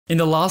In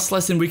the last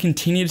lesson, we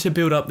continued to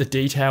build up the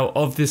detail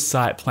of this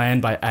site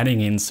plan by adding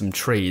in some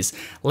trees.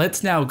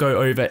 Let's now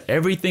go over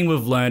everything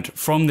we've learned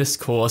from this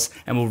course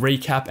and we'll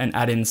recap and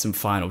add in some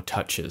final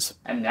touches.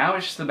 And now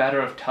it's just a matter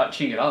of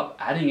touching it up,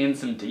 adding in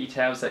some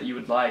details that you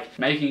would like,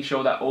 making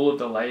sure that all of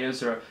the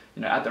layers are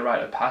at the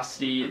right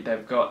opacity,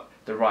 they've got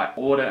the right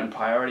order and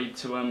priority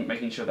to them,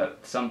 making sure that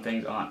some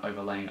things aren't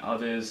overlaying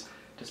others,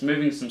 just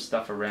moving some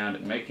stuff around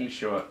and making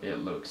sure it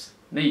looks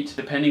neat.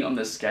 Depending on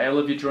the scale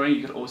of your drawing,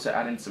 you could also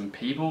add in some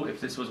people. If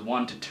this was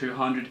 1 to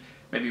 200,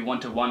 maybe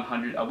 1 to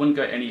 100, I wouldn't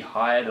go any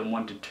higher than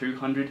 1 to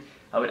 200.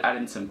 I would add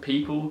in some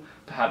people,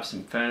 perhaps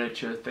some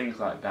furniture, things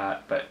like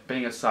that. But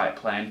being a site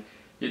plan,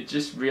 you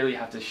just really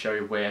have to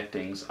show where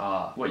things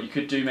are. What you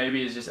could do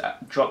maybe is just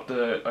drop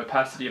the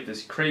opacity of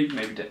this creek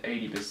maybe to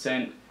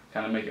 80%,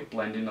 kind of make it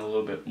blend in a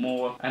little bit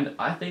more, and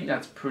I think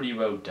that's pretty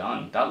well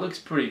done. That looks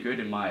pretty good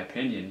in my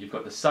opinion. You've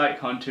got the site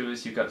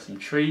contours, you've got some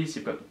trees,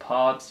 you've got the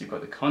paths, you've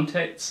got the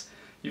contexts,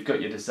 you've got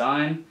your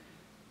design,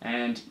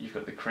 and you've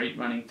got the creek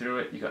running through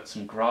it, you've got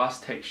some grass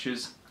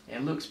textures.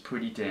 It looks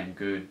pretty damn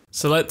good.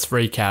 So let's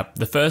recap.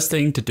 The first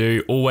thing to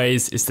do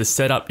always is to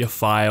set up your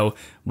file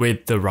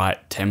with the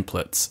right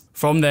templates.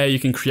 From there you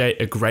can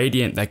create a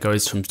gradient that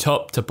goes from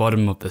top to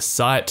bottom of the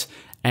site,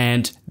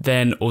 and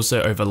then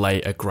also overlay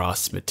a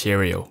grass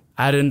material.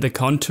 Add in the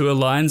contour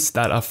lines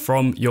that are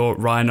from your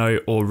Rhino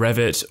or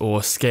Revit or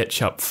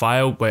SketchUp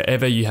file,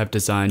 wherever you have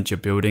designed your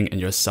building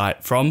and your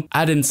site from.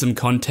 Add in some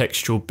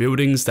contextual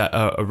buildings that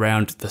are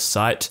around the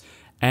site,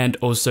 and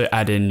also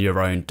add in your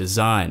own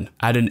design.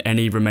 Add in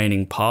any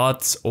remaining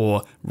paths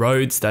or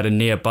roads that are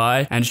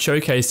nearby and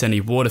showcase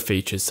any water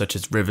features such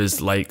as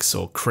rivers, lakes,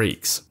 or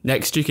creeks.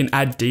 Next, you can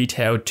add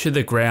detail to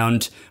the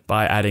ground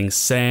by adding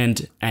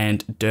sand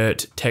and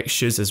dirt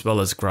textures as well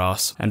as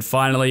grass. And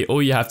finally,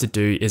 all you have to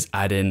do is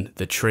add in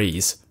the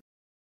trees.